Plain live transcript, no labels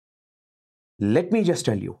Let me just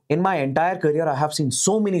tell you, in my entire career, I have seen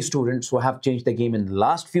so many students who have changed the game in the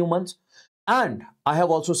last few months. And I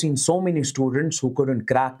have also seen so many students who couldn't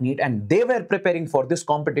crack NEET, and they were preparing for this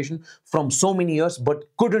competition from so many years, but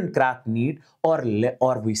couldn't crack NEET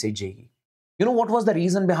or we say JEE. You know what was the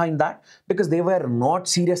reason behind that? Because they were not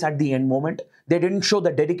serious at the end moment. They didn't show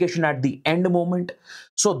the dedication at the end moment.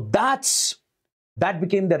 So that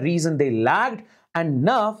became the reason they lagged. And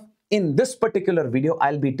now in this particular video,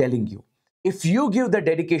 I'll be telling you, if you give the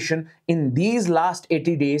dedication in these last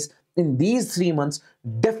 80 days, in these 3 months,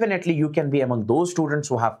 definitely you can be among those students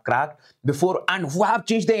who have cracked before and who have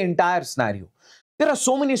changed the entire scenario. There are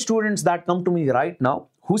so many students that come to me right now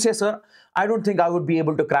who say, sir, I don't think I would be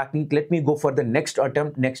able to crack NEET. Let me go for the next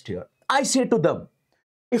attempt next year. I say to them,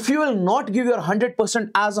 if you will not give your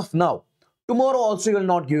 100% as of now, tomorrow also you will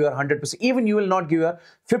not give your 100%. Even you will not give your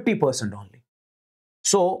 50% only.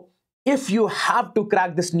 So if you have to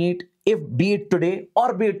crack this NEET, if be it today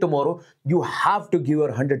or be it tomorrow, you have to give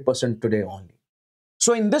your 100% today only.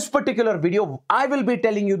 So in this particular video, I will be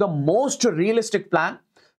telling you the most realistic plan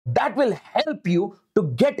that will help you to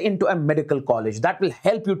get into a medical college, that will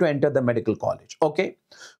help you to enter the medical college. Okay,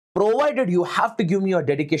 provided you have to give me your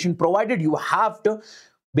dedication, provided you have to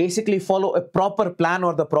basically follow a proper plan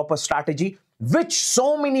or the proper strategy, which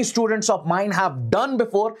so many students of mine have done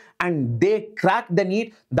before and they cracked the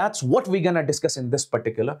NEET. That's what we're gonna discuss in this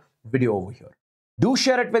particular video over here. Do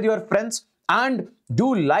share it with your friends and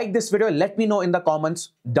do like this video. Let me know in the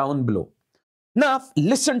comments down below. Now,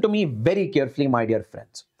 listen to me very carefully, my dear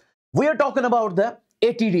friends. We are talking about the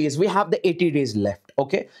 80 days. We have the 80 days left,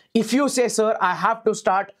 okay? If you say, sir, I have to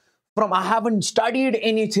start from I haven't studied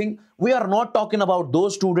anything, we are not talking about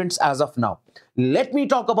those students as of now. Let me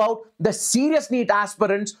talk about the serious NEET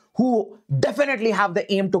aspirants who definitely have the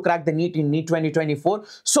aim to crack the NEET in NEET 2024.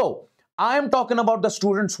 So I am talking about the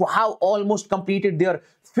students who have almost completed their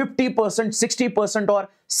 50%, 60% or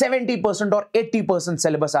 70% or 80%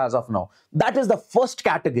 syllabus as of now. That is the first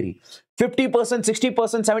category. 50%, 60%,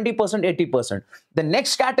 70%, 80%. The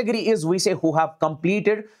next category is we say who have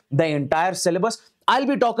completed the entire syllabus. I'll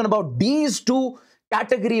be talking about these two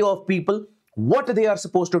category of people, what they are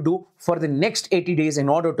supposed to do for the next 80 days in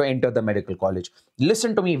order to enter the medical college.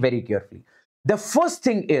 Listen to me very carefully. The first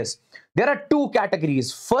thing is, there are two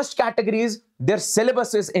categories. First category is their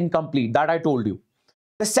syllabus is incomplete, that I told you.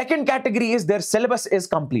 The second category is their syllabus is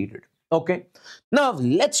completed. Okay. Now,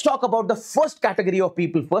 let's talk about the first category of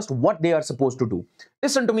people first, what they are supposed to do.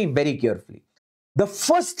 Listen to me very carefully. The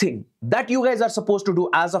first thing that you guys are supposed to do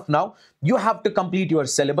as of now, you have to complete your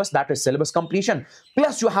syllabus, that is syllabus completion,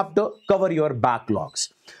 plus you have to cover your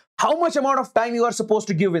backlogs. How much amount of time you are supposed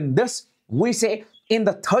to give in this? We say in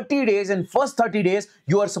the 30 days, in first 30 days,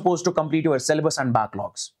 you are supposed to complete your syllabus and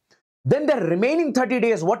backlogs. Then the remaining 30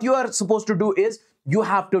 days, what you are supposed to do is you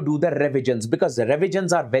have to do the revisions, because the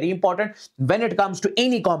revisions are very important when it comes to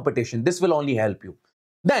any competition. This will only help you.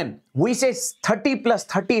 Then we say 30 plus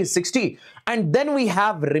 30 is 60. And then we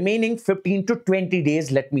have remaining 15 to 20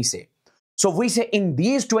 days, let me say. So we say in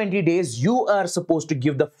these 20 days, you are supposed to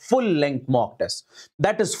give the full length mock test.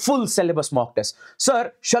 That is full syllabus mock test.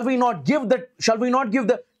 Sir, shall we not give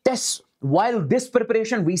the tests while this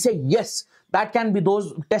preparation? We say yes. That can be,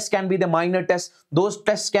 those tests can be the minor tests. Those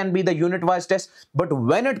tests can be the unit wise tests. But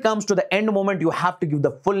when it comes to the end moment, you have to give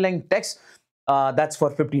the full length text. That's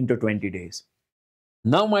for 15 to 20 days.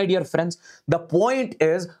 Now, my dear friends, the point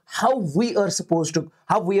is how we are supposed to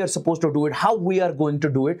do it, how we are going to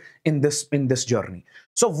do it in this journey.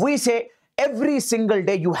 So we say every single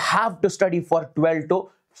day you have to study for 12 to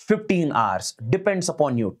 15 hours. Depends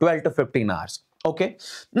upon you, 12 to 15 hours. Okay.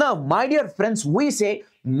 Now, my dear friends, we say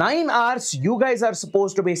 9 hours you guys are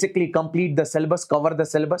supposed to basically complete the syllabus, cover the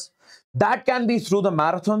syllabus. That can be through the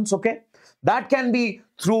marathons, okay? That can be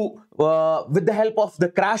through with the help of the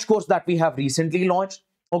crash course that we have recently launched.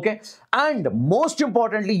 Okay. And most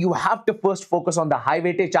importantly, you have to first focus on the high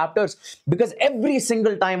weightage chapters, because every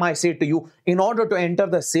single time I say to you, in order to enter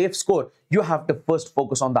the safe score, you have to first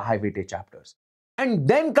focus on the high weightage chapters. And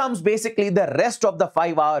then comes basically the rest of the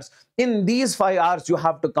 5 hours. In these 5 hours, you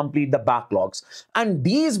have to complete the backlogs. And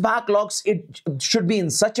these backlogs, it should be in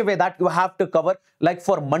such a way that you have to cover, like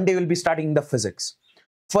for Monday, you'll be starting the physics.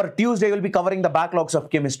 For Tuesday, you'll be covering the backlogs of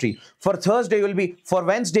chemistry. For Wednesday,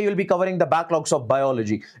 you'll be covering the backlogs of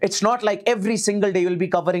biology. It's not like every single day you'll be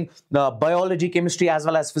covering biology, chemistry, as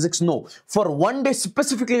well as physics. No. For one day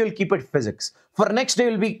specifically, you'll keep it physics. For next day,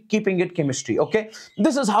 you'll be keeping it chemistry. Okay.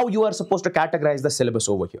 This is how you are supposed to categorize the syllabus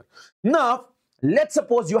over here. Now, let's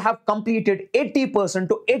suppose you have completed 80%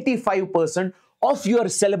 to 85% of your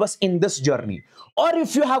syllabus in this journey. Or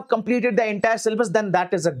if you have completed the entire syllabus, then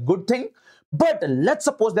that is a good thing. But let's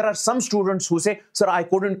suppose there are some students who say, sir, I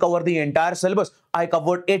couldn't cover the entire syllabus. I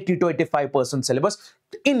covered 80 to 85% syllabus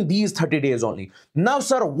in these 30 days only. Now,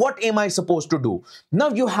 sir, what am I supposed to do? Now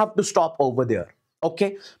you have to stop over there.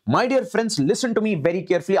 Okay, my dear friends, listen to me very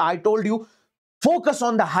carefully. I told you, focus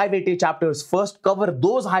on the high weightage chapters first, cover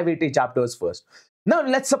those high weightage chapters first. Now,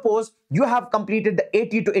 let's suppose you have completed the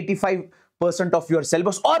 80 to 85% of your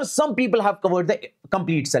syllabus, or some people have covered the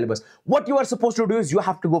complete syllabus. What you are supposed to do is you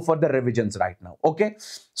have to go for the revisions right now. Okay,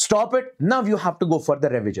 stop it. Now you have to go for the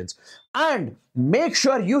revisions, and make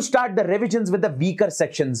sure you start the revisions with the weaker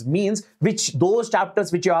sections, means which those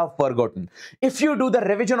chapters which you have forgotten. If you do the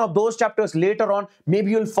revision of those chapters later on,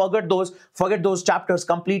 maybe you'll forget those chapters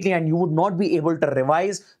completely, and you would not be able to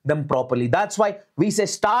revise them properly. That's why we say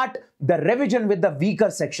start the revision with the weaker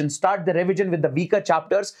sections, start the revision with the weaker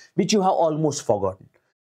chapters which you have almost forgotten.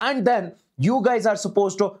 And then you guys are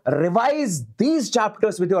supposed to revise these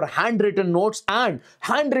chapters with your handwritten notes, and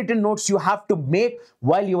handwritten notes you have to make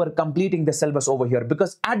while you are completing the syllabus over here,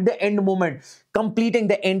 because at the end moment, completing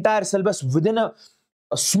the entire syllabus within a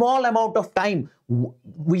small amount of time,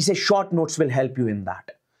 we say short notes will help you in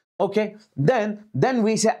that. Okay, then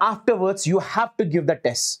we say afterwards you have to give the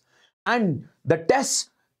tests, and the tests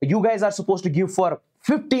you guys are supposed to give for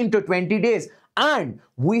 15 to 20 days. And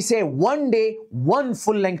we say one day, one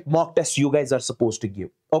full-length mock test you guys are supposed to give.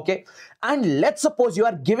 Okay, and let's suppose you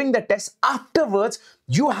are giving the test. Afterwards,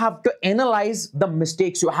 you have to analyze the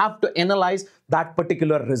mistakes. You have to analyze that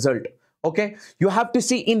particular result. Okay, you have to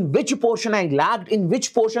see in which portion I lagged, in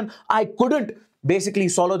which portion I couldn't basically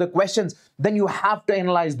solve the questions. Then you have to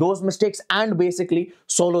analyze those mistakes and basically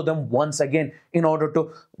solve them once again in order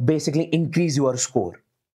to basically increase your score.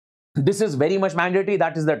 This is very much mandatory.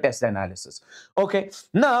 That is the test analysis. Okay,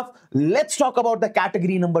 now let's talk about the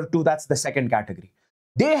category number 2. That's the second category.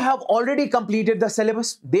 They have already completed the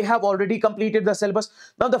syllabus.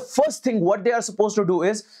 Now the first thing what they are supposed to do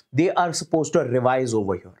is they are supposed to revise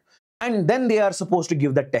over here, and then they are supposed to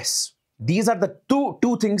give the tests. These are the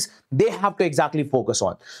two things they have to exactly focus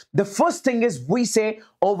on. The first thing is, we say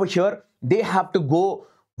over here they have to go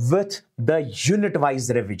with the unit-wise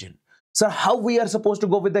revision. So how we are supposed to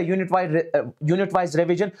go with the unit-wise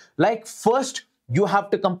revision? Like, first you have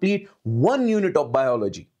to complete 1 unit of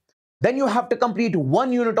biology. Then you have to complete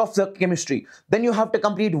 1 unit of the chemistry. Then you have to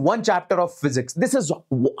complete 1 chapter of physics. This is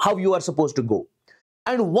how you are supposed to go.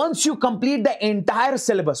 And once you complete the entire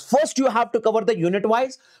syllabus, first you have to cover the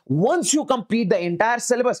unit-wise. Once you complete the entire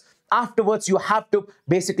syllabus, afterwards you have to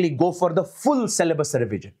basically go for the full syllabus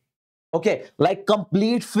revision. Okay, like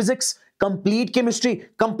complete physics, complete chemistry,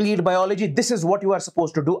 complete biology. This is what you are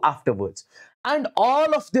supposed to do afterwards. And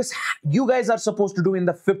all of this you guys are supposed to do in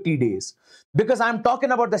the 50 days. Because I'm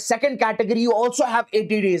talking about the second category, you also have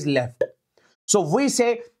 80 days left. So we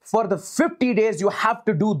say for the 50 days, you have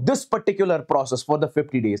to do this particular process for the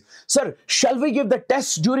 50 days. Sir, shall we give the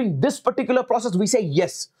tests during this particular process? We say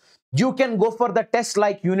yes. You can go for the tests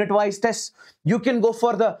like unit-wise tests. You can go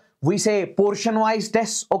for the, we say, portion-wise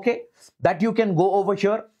tests, okay, that you can go over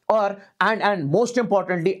here. Or, and most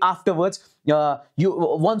importantly, afterwards,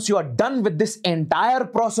 once you are done with this entire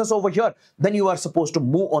process over here, then you are supposed to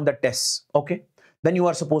move on the tests, okay? Then you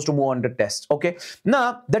are supposed to move on the tests, okay?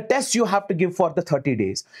 Now, the tests you have to give for the 30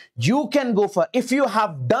 days. You can go for, if you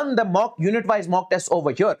have done the unit-wise mock tests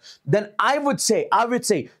over here, then I would say,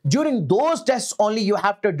 during those tests only, you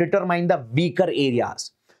have to determine the weaker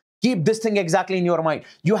areas. Keep this thing exactly in your mind.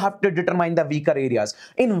 You have to determine the weaker areas.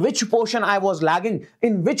 In which portion I was lagging,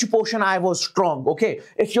 in which portion I was strong, okay?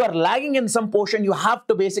 If you are lagging in some portion, you have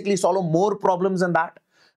to basically solve more problems than that.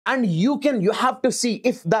 And you have to see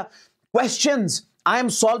if the questions I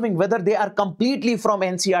am solving, whether they are completely from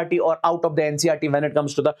NCERT or out of the NCERT when it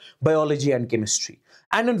comes to the biology and chemistry.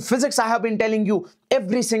 And in physics, I have been telling you,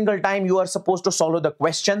 every single time you are supposed to solve the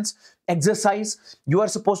questions, exercise, you are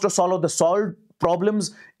supposed to solve the solved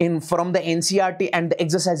problems from the NCERT and the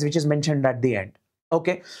exercise which is mentioned at the end.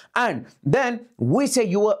 Okay, and then we say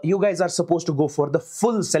you guys are supposed to go for the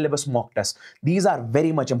full syllabus mock test. These are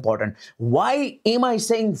very much important. Why am I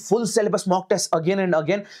saying full syllabus mock test again and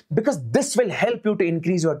again? Because this will help you to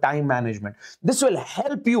increase your time management. This will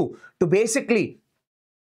help you to basically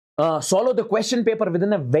solve the question paper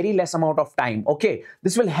within a very less amount of time. Okay,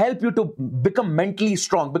 this will help you to become mentally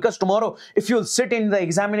strong, because tomorrow if you'll sit in the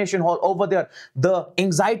examination hall over there, the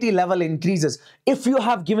anxiety level increases. If you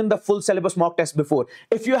have given the full syllabus mock test before,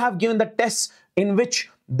 if you have given the tests in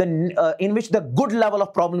which the good level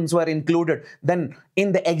of problems were included, then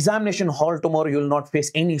in the examination hall tomorrow you will not face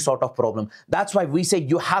any sort of problem. That's why we say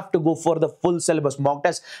you have to go for the full syllabus mock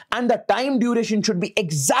test, and the time duration should be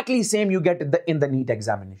exactly same you get in the NEET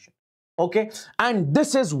examination. Okay, and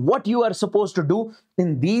this is what you are supposed to do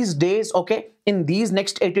in these days, okay, in these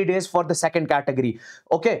next 80 days for the second category.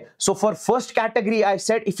 Okay, so for first category, I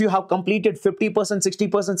said if you have completed 50%,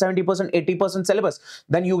 60%, 70%, 80% syllabus,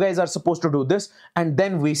 then you guys are supposed to do this. And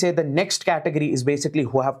then we say the next category is basically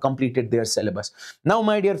who have completed their syllabus. Now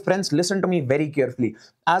my dear friends, listen to me very carefully.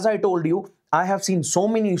 As I told you, I have seen so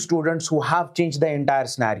many students who have changed the entire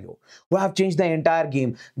scenario, who have changed the entire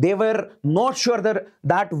game. They were not sure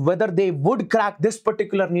that whether they would crack this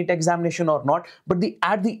particular NEET examination or not, but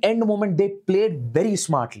at the end moment, they played very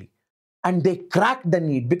smartly and they cracked the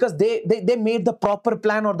NEET because they made the proper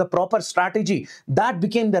plan or the proper strategy. That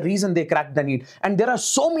became the reason they cracked the NEET. And there are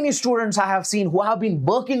so many students I have seen who have been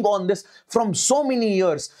working on this from so many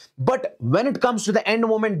years. But when it comes to the end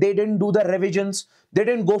moment, they didn't do the revisions. They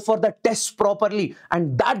didn't go for the tests properly.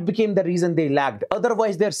 And that became the reason they lagged.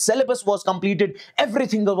 Otherwise, their syllabus was completed.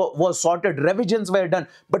 Everything was sorted. Revisions were done.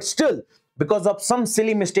 But still, because of some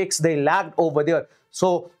silly mistakes, they lagged over there.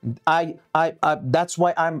 So that's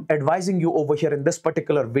why I'm advising you over here in this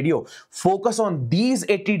particular video. Focus on these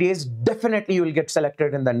 80 days. Definitely you will get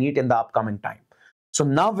selected in the NEET in the upcoming time. So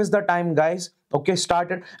now is the time, guys. Okay,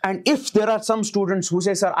 started. And if there are some students who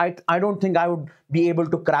say, sir, I don't think I would be able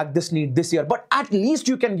to crack this NEET this year, but at least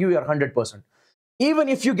you can give your 100%. Even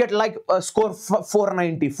if you get like a score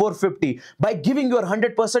 490, 450, by giving your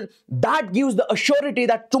 100%, that gives the assurity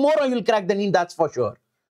that tomorrow you'll crack the NEET, that's for sure.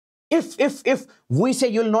 If we say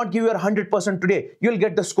you'll not give your 100% today, you'll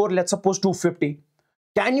get the score, let's suppose 250.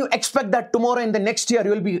 Can you expect that tomorrow in the next year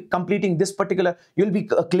you'll be completing this particular, you'll be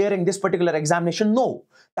clearing this particular examination? No.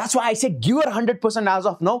 That's why I say give your 100% as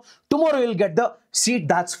of now. Tomorrow you'll get the seat,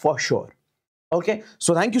 that's for sure. Okay,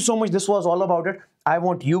 so thank you so much. This was all about it. I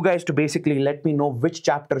want you guys to basically let me know which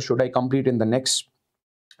chapter should I complete in the next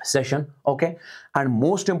session. Okay, and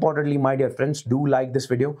most importantly, my dear friends, do like this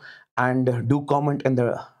video and do comment in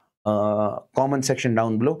the comment section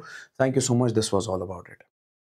down below. Thank you so much. This was all about it.